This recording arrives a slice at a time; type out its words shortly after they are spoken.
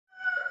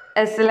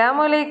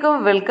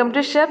Assalamualaikum, welcome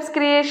to SHAB'S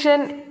creation.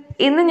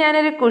 ഇന്ന്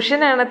ഞാനൊരു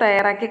കുഷനാണ്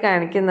തയ്യാറാക്കി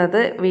കാണിക്കുന്നത്.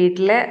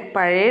 വീട്ടിലെ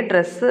പഴയ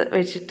ഡ്രസ്സ്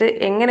വെച്ചിട്ട്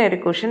എങ്ങനെ ഒരു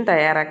കുഷൻ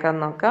തയ്യാറാക്കാൻ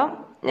നോക്കാം.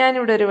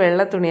 ഞാനിവിടെ ഒരു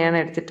വെള്ള തുണിയാണ്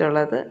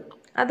എടുത്തിട്ടുള്ളത്.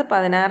 അത്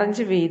 16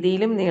 ഇഞ്ച്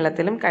വീതിയിലും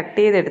നീളത്തിലും കട്ട്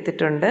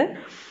ചെയ്തെടുത്തിട്ടുണ്ട്.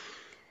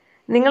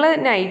 നിങ്ങൾ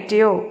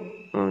നൈറ്റിയോ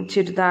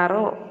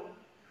ചുരിദാറോ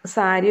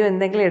സാരിയോ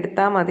എന്തെങ്കിലും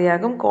എടുത്താൽ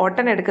മതിയാകും.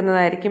 കോട്ടൺ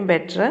എടുക്കുന്നതായിരിക്കും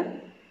ബെറ്റർ.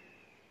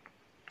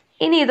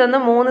 ഇനി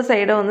ഇതൊന്ന് 3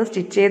 സൈഡും ഒന്ന്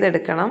സ്റ്റിച്ച്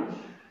ചെയ്തെടുക്കണം.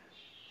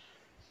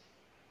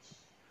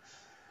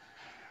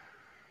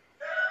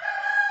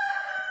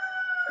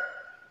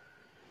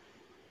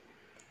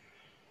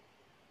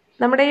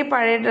 നമ്മുടെ ഈ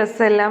പഴയ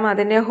ഡ്രസ്സെല്ലാം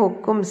അതിൻ്റെ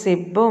ഹുക്കും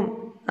സിബും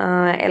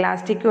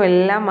എലാസ്റ്റിക്കും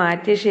എല്ലാം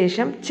മാറ്റിയ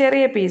ശേഷം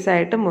ചെറിയ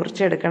പീസായിട്ട്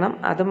മുറിച്ചെടുക്കണം.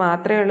 അത്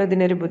മാത്രമേ ഉള്ളൂ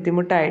ഇതിനൊരു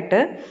ബുദ്ധിമുട്ടായിട്ട്.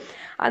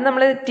 അത്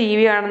നമ്മൾ ടി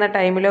വി കാണുന്ന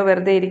ടൈമിലോ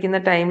വെറുതെ ഇരിക്കുന്ന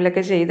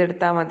ടൈമിലൊക്കെ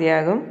ചെയ്തെടുത്താൽ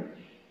മതിയാകും.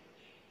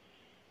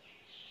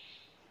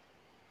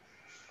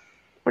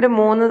 ഇവിടെ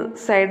 3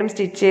 സൈഡും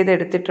സ്റ്റിച്ച്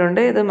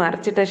ചെയ്തെടുത്തിട്ടുണ്ട്. ഇത്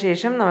മറിച്ചിട്ട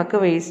ശേഷം നമുക്ക്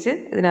വേസ്റ്റ്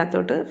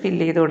ഇതിനകത്തോട്ട്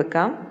ഫില്ല് ചെയ്ത്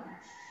കൊടുക്കാം.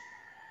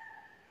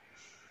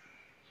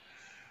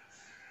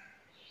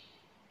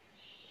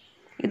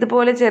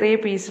 ഇതുപോലെ ചെറിയ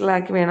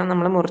പീസുകളാക്കി വേണം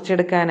നമ്മൾ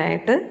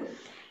മുറിച്ചെടുക്കാനായിട്ട്.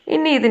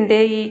 ഇനി ഇതിൻ്റെ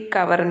ഈ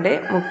കവറിൻ്റെ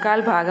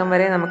 1/4 ഭാഗം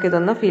വരെ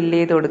നമുക്കിതൊന്ന് ഫില്ല്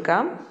ചെയ്ത്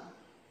കൊടുക്കാം.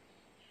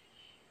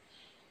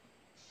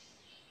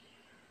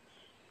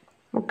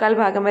 1/4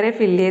 ഭാഗം വരെ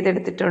ഫില്ല്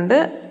ചെയ്തെടുത്തിട്ടുണ്ട്.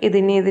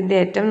 ഇതിനി ഇതിൻ്റെ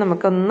അറ്റം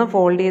നമുക്കൊന്ന്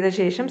ഫോൾഡ് ചെയ്ത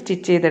ശേഷം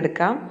സ്റ്റിച്ച്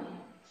ചെയ്തെടുക്കാം.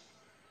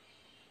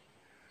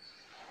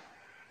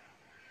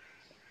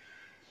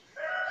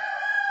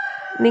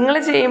 നിങ്ങൾ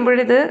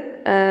ചെയ്യുമ്പോഴിത്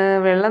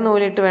വെള്ള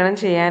നൂലിട്ട് വേണം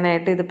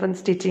ചെയ്യാനായിട്ട്. ഇതിപ്പം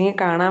സ്റ്റിച്ചിങ്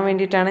കാണാൻ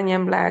വേണ്ടിയിട്ടാണ്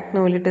ഞാൻ ബ്ലാക്ക്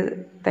നൂലിട്ട്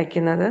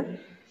തയ്ക്കുന്നത്.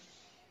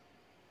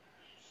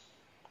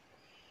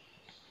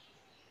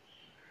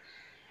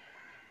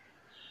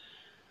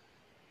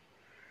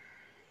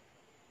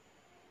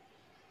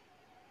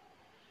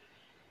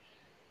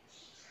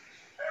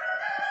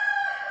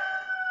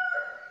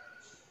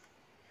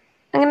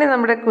 അങ്ങനെ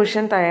നമ്മുടെ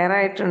കുഷൻ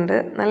തയ്യാറായിട്ടുണ്ട്.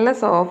 നല്ല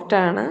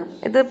സോഫ്റ്റാണ്.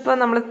 ഇതിപ്പോൾ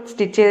നമ്മൾ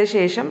സ്റ്റിച്ച് ചെയ്ത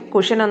ശേഷം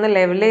കുഷൻ ഒന്ന്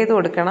ലെവൽ ചെയ്ത്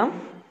കൊടുക്കണം.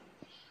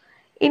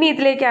 ഇനി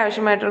ഇതിലേക്ക്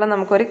ആവശ്യമായിട്ടുള്ള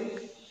നമുക്കൊരു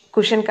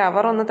കുഷൻ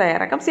കവർ ഒന്ന്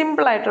തയ്യാറാക്കാം.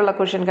 സിമ്പിളായിട്ടുള്ള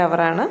കുഷൻ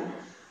കവറാണ്.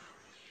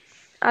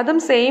 അതും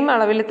സെയിം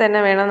അളവിൽ തന്നെ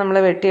വേണം നമ്മൾ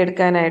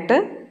വെട്ടിയെടുക്കാനായിട്ട്.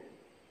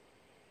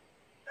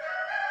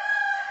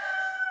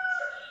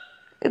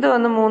 ഇത്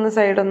ഒന്ന് 3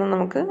 സൈഡൊന്ന്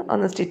നമുക്ക്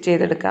ഒന്ന് സ്റ്റിച്ച്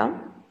ചെയ്തെടുക്കാം.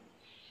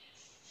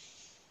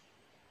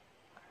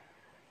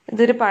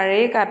 ഇതൊരു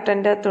പഴയ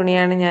കർട്ടൻ്റെ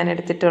തുണിയാണ് ഞാൻ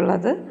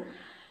എടുത്തിട്ടുള്ളത്.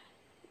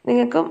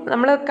 നിങ്ങൾക്കും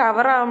നമ്മൾ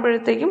കവർ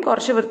ആകുമ്പോഴത്തേക്കും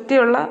കുറച്ച്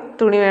വൃത്തിയുള്ള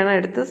തുണി വേണം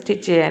എടുത്ത്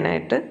സ്റ്റിച്ച്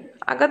ചെയ്യാനായിട്ട്.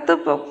 അകത്ത്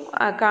ഇപ്പോൾ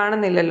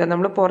കാണുന്നില്ലല്ലോ,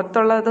 നമ്മൾ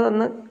പുറത്തുള്ളത്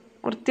ഒന്ന്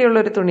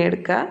വൃത്തിയുള്ളൊരു തുണി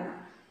എടുക്കുക.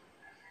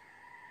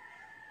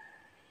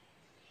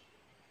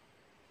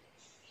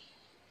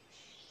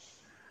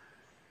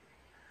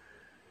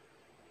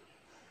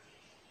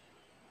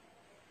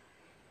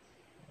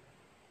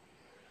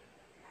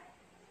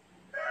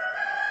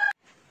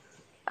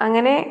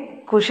 അങ്ങനെ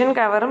കുഷൻ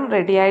കവറും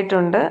റെഡി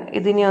ആയിട്ടുണ്ട്.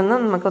 ഇതിനി ഒന്ന്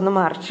നമുക്കൊന്ന്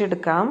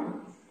മറിച്ചെടുക്കാം.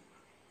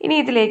 ഇനി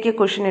ഇതിലേക്ക്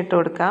കുഷൻ ഇട്ട്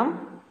കൊടുക്കാം.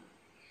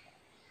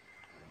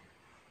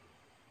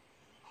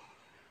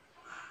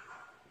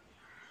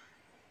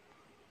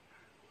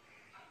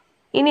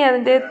 ഇനി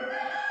അതിൻ്റെ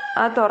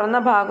ആ തുറന്ന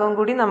ഭാഗവും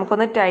കൂടി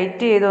നമുക്കൊന്ന്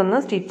ടൈറ്റ് ചെയ്തൊന്ന്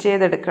സ്റ്റിച്ച്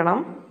ചെയ്തെടുക്കണം.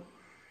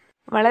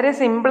 വളരെ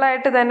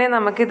സിമ്പിളായിട്ട് തന്നെ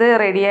നമുക്കിത്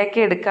റെഡിയാക്കി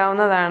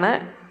എടുക്കാവുന്നതാണ്.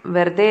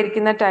 വെറുതെ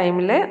ഇരിക്കുന്ന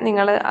ടൈമിൽ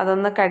നിങ്ങൾ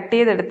അതൊന്ന് കട്ട്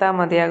ചെയ്തെടുത്താൽ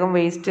മതിയാകും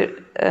വേസ്റ്റ്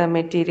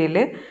മെറ്റീരിയൽ.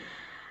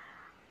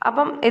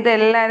 അപ്പം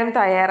ഇതെല്ലാവരും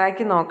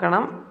തയ്യാറാക്കി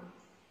നോക്കണം.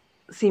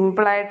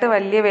 സിമ്പിളായിട്ട്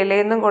വലിയ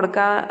വിലയൊന്നും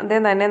കൊടുക്കാതെ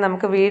തന്നെ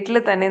നമുക്ക് വീട്ടിൽ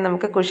തന്നെ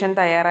നമുക്ക് കുഷൻ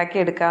തയ്യാറാക്കി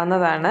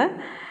എടുക്കാവുന്നതാണ്.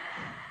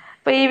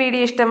 അപ്പോൾ ഈ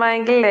വീഡിയോ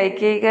ഇഷ്ടമായെങ്കിൽ ലൈക്ക്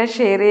ചെയ്യുക,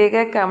 ഷെയർ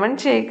ചെയ്യുക,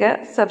 കമൻറ്റ് ചെയ്യുക,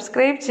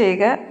 സബ്സ്ക്രൈബ്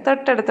ചെയ്യുക.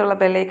 തൊട്ടടുത്തുള്ള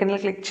ബെല്ലൈക്കണിൽ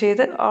ക്ലിക്ക്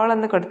ചെയ്ത് ഓൾ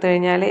എന്ന് കൊടുത്തു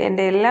കഴിഞ്ഞാൽ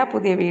എൻ്റെ എല്ലാ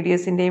പുതിയ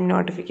വീഡിയോസിൻ്റെയും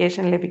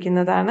നോട്ടിഫിക്കേഷൻ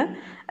ലഭിക്കുന്നതാണ്.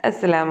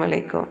 അസ്സലാമു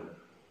അലൈക്കും.